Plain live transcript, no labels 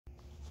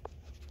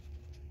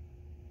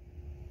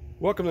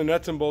Welcome to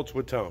Nuts and Bolts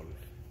with Tone.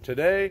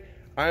 Today,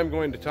 I am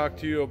going to talk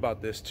to you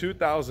about this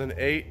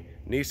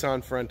 2008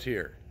 Nissan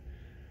Frontier.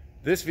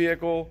 This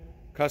vehicle,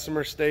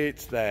 customer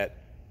states that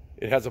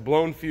it has a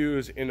blown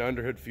fuse in the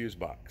underhood fuse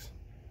box.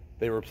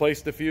 They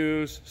replace the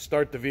fuse,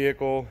 start the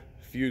vehicle,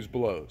 fuse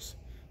blows.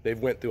 They've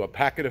went through a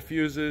packet of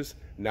fuses,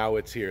 now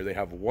it's here. They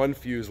have one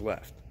fuse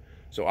left.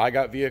 So I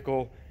got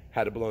vehicle,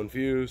 had a blown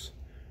fuse,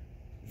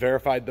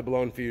 verified the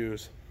blown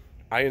fuse.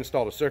 I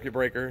installed a circuit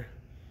breaker,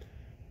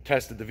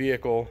 tested the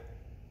vehicle,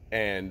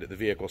 and the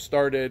vehicle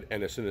started,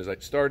 and as soon as I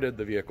started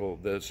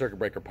the circuit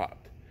breaker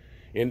popped,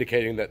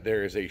 indicating that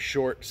there is a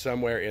short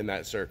somewhere in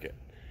that circuit.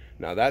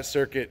 Now that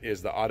circuit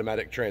is the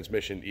automatic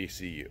transmission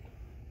ECU.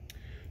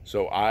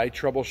 So I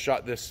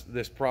troubleshot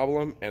this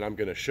problem, and I'm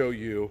going to show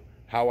you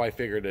how I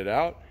figured it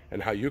out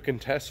and how you can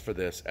test for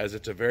this, as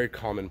it's a very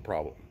common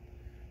problem.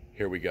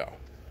 Here we go.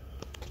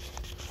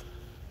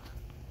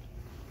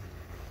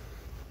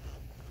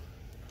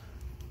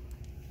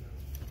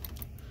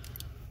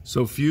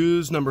 So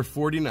fuse number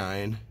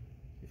 49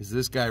 is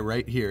this guy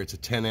right here. It's a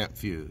 10 amp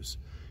fuse.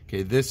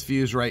 Okay, this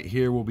fuse right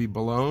here will be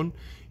blown.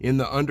 In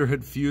the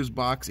underhood fuse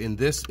box, in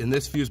this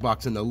fuse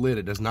box in the lid,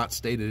 it does not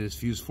state it is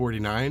fuse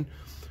 49,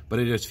 but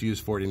it is fuse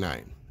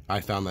 49.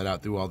 I found that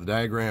out through all the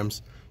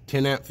diagrams.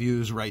 10 amp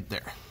fuse right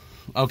there.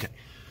 Okay,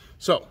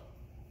 so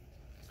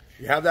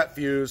you have that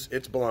fuse,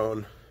 it's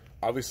blown.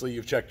 Obviously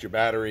you've checked your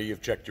battery,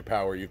 you've checked your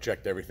power, you've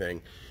checked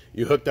everything.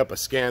 You hooked up a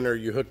scanner,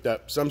 you hooked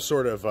up some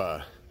sort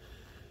of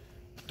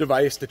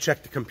device to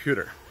check the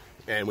computer,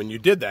 and when you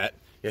did that,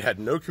 it had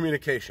no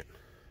communication,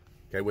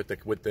 okay, with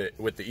the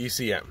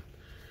ECM.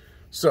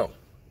 So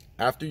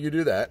after you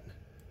do that,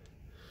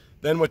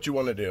 then what you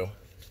want to do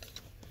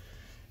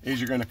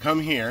is you're going to come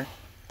here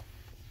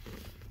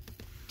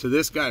to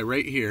this guy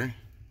right here,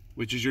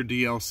 which is your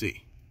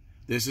DLC.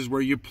 This is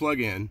where you plug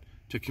in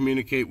to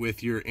communicate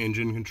with your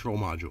engine control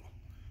module,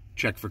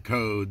 check for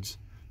codes,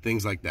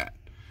 things like that.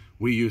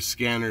 We use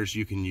scanners.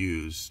 You can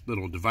use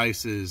little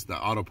devices. The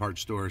auto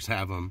parts stores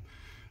have them.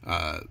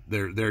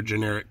 They're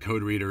generic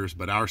code readers,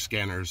 but our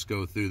scanners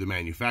go through the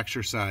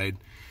manufacturer side.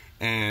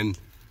 And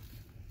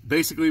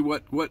basically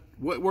what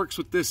works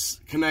with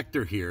this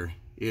connector here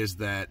is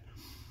that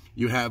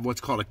you have what's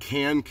called a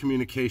CAN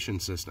communication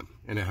system,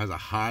 and it has a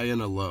high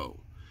and a low.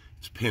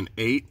 It's pin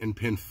 8 and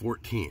pin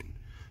 14.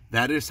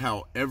 That is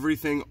how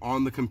everything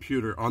on the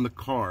computer, on the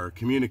car,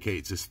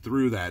 communicates, is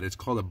through that. It's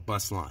called a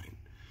bus line.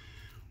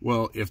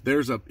 Well, if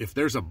there's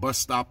a bus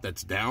stop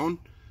that's down,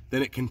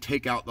 then it can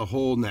take out the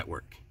whole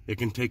network. It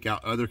can take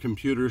out other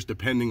computers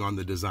depending on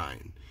the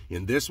design.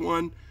 In this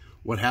one,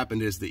 what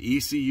happened is the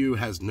ECU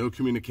has no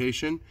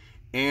communication,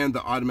 and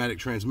the automatic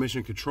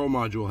transmission control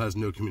module has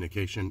no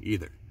communication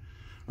either.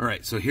 All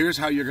right, so here's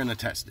how you're going to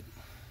test it.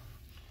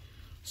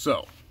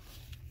 So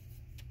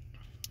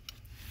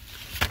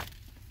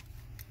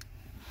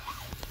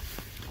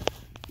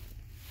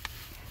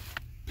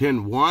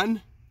pin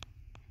 1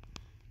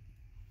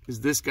 is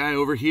this guy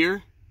over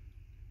here.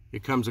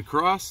 It comes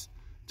across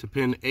to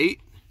pin 8,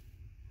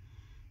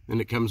 then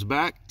it comes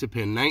back to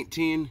pin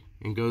 19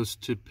 and goes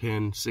to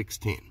pin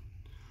 16,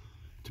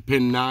 to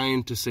pin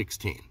 9 to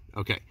 16.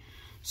 Okay,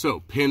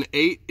 so pin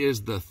 8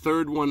 is the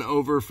third one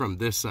over from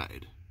this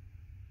side,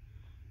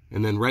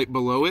 and then right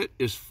below it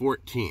is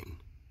 14.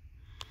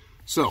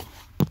 So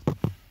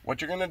what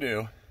you're going to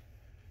do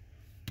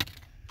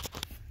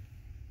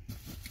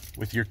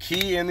with your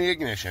key in the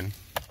ignition,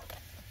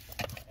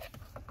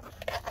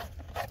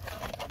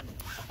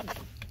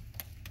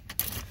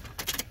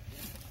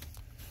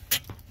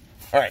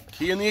 all right,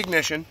 key in the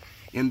ignition.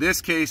 In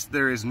this case,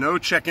 there is no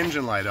check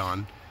engine light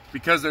on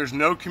because there's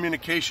no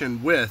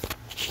communication with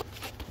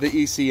the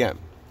ECM.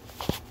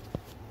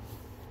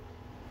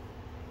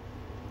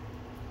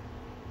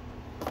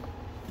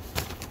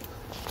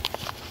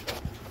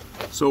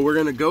 So we're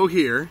going to go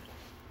here,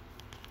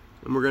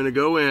 and we're going to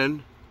go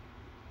in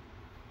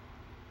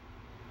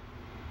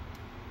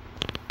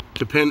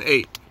to pin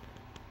 8.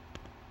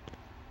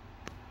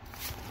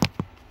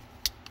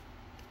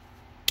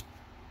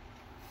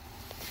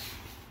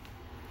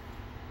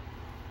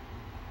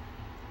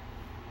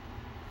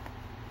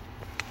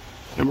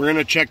 And we're going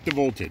to check the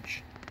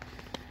voltage.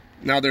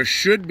 Now there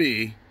should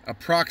be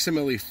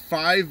approximately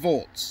 5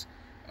 volts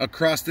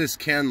across this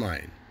CAN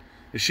line.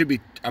 It should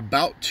be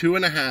about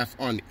 2.5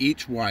 on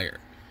each wire.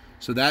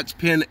 So that's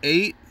pin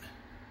 8.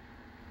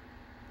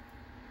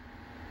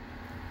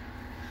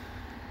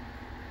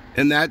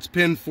 And that's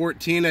pin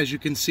 14. As you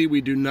can see, we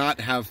do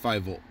not have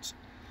 5 volts.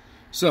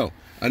 So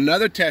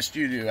another test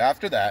you do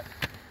after that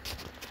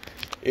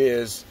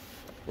is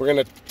we're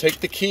going to take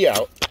the key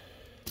out,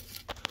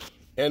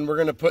 and we're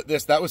going to put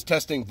this, that was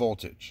testing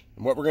voltage.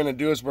 And what we're going to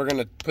do is we're going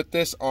to put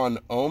this on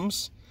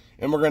ohms,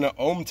 and we're going to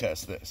ohm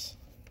test this.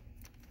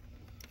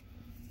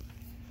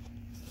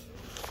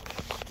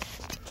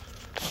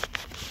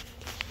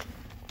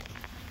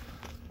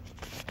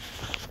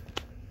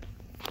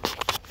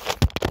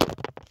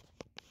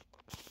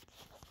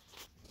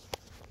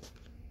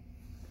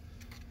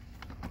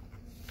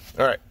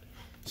 All right,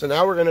 so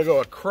now we're going to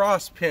go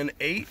across pin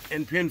 8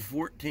 and pin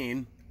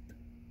 14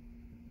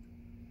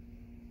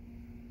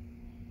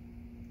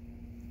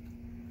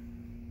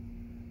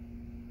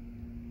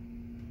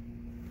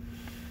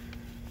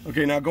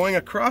 Okay, now going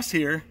across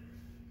here,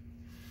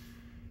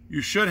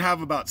 you should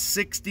have about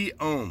 60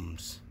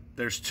 ohms.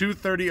 There's two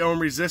 30 ohm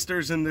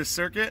resistors in this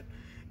circuit,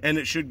 and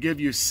it should give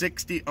you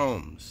 60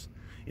 ohms.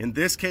 In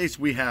this case,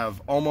 we have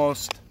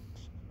almost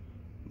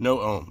no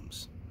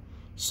ohms.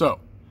 So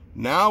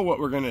now what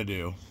we're gonna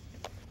do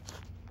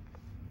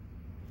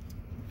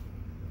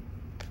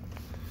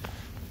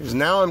is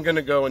now I'm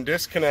gonna go and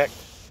disconnect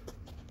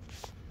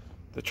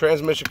the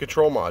transmission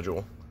control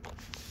module.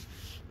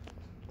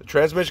 The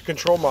transmission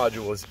control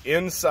module is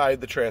inside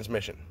the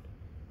transmission.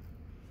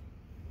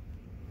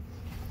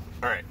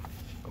 All right,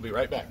 I'll be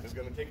right back. This is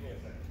gonna take me a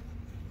second.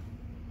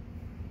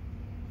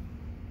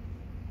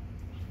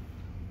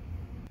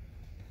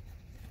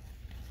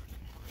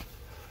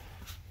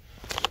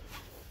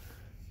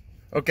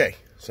 Okay,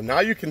 so now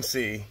you can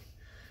see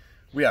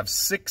we have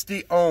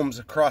 60 ohms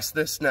across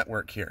this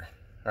network here.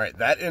 All right,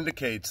 that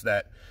indicates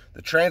that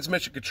the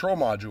transmission control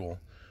module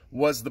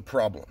was the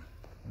problem.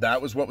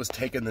 That was what was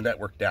taking the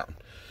network down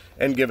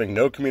and giving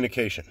no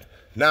communication.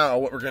 Now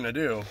what we're gonna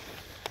do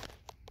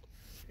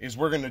is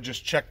we're gonna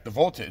just check the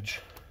voltage.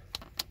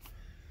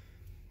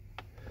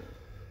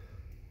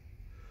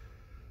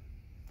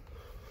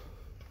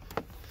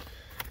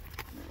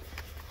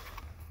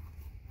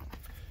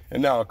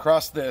 And now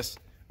across this,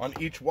 on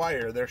each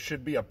wire, there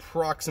should be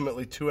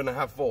approximately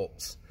 2.5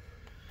 volts.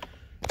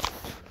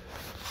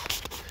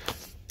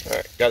 All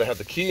right, gotta have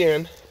the key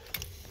in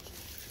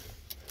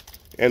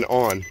and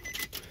on.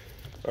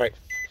 All right,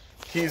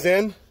 keys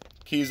in,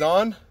 keys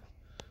on,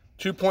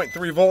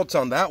 2.3 volts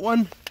on that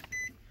one.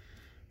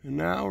 And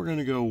now we're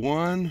gonna go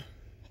 1,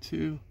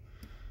 2,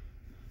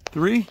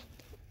 3,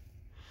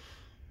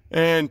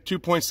 and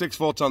 2.6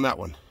 volts on that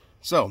one.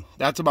 So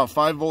that's about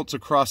 5 volts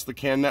across the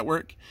CAN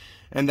network.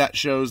 And that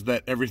shows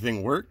that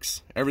everything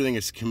works, everything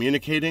is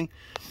communicating.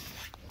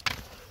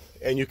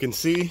 And you can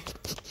see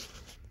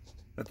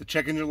that the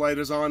check engine light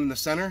is on in the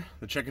center.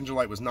 The check engine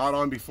light was not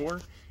on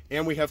before,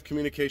 and we have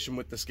communication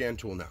with the scan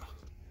tool now.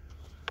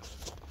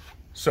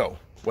 So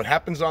what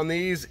happens on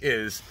these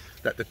is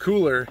that the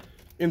cooler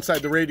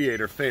inside the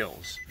radiator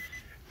fails,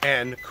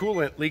 and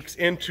coolant leaks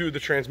into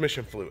the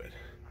transmission fluid.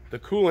 The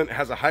coolant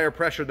has a higher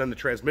pressure than the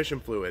transmission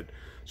fluid,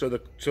 so the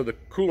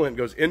coolant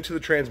goes into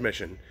the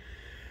transmission.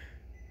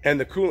 And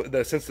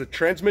since the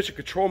transmission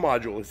control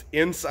module is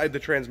inside the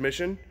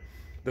transmission,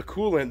 the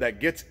coolant that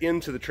gets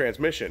into the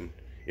transmission,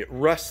 it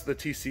rusts the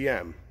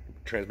TCM,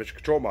 transmission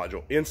control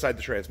module, inside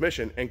the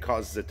transmission and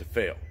causes it to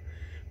fail,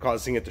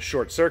 causing it to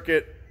short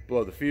circuit,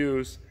 blow the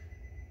fuse,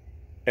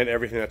 and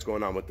everything that's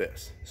going on with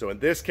this. So in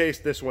this case,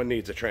 this one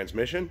needs a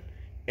transmission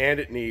and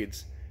it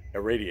needs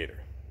a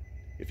radiator.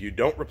 If you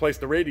don't replace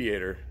the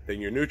radiator, then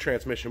your new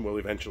transmission will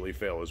eventually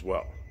fail as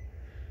well.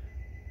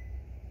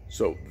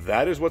 So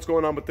that is what's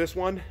going on with this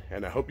one,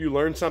 and I hope you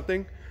learned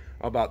something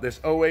about this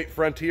 08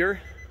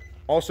 Frontier.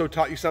 Also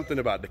taught you something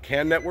about the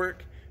CAN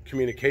network,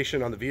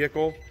 communication on the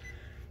vehicle,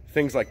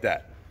 things like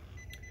that.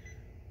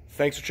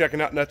 Thanks for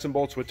checking out Nuts and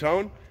Bolts with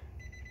Tone.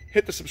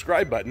 Hit the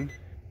subscribe button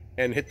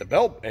and hit the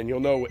bell, and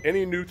you'll know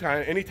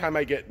anytime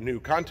I get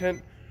new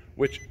content,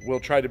 which will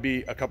try to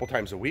be a couple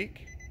times a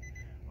week.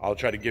 I'll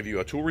try to give you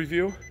a tool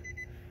review,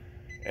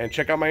 and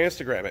check out my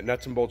Instagram at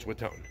Nuts and Bolts with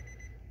Tone.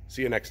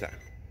 See you next time.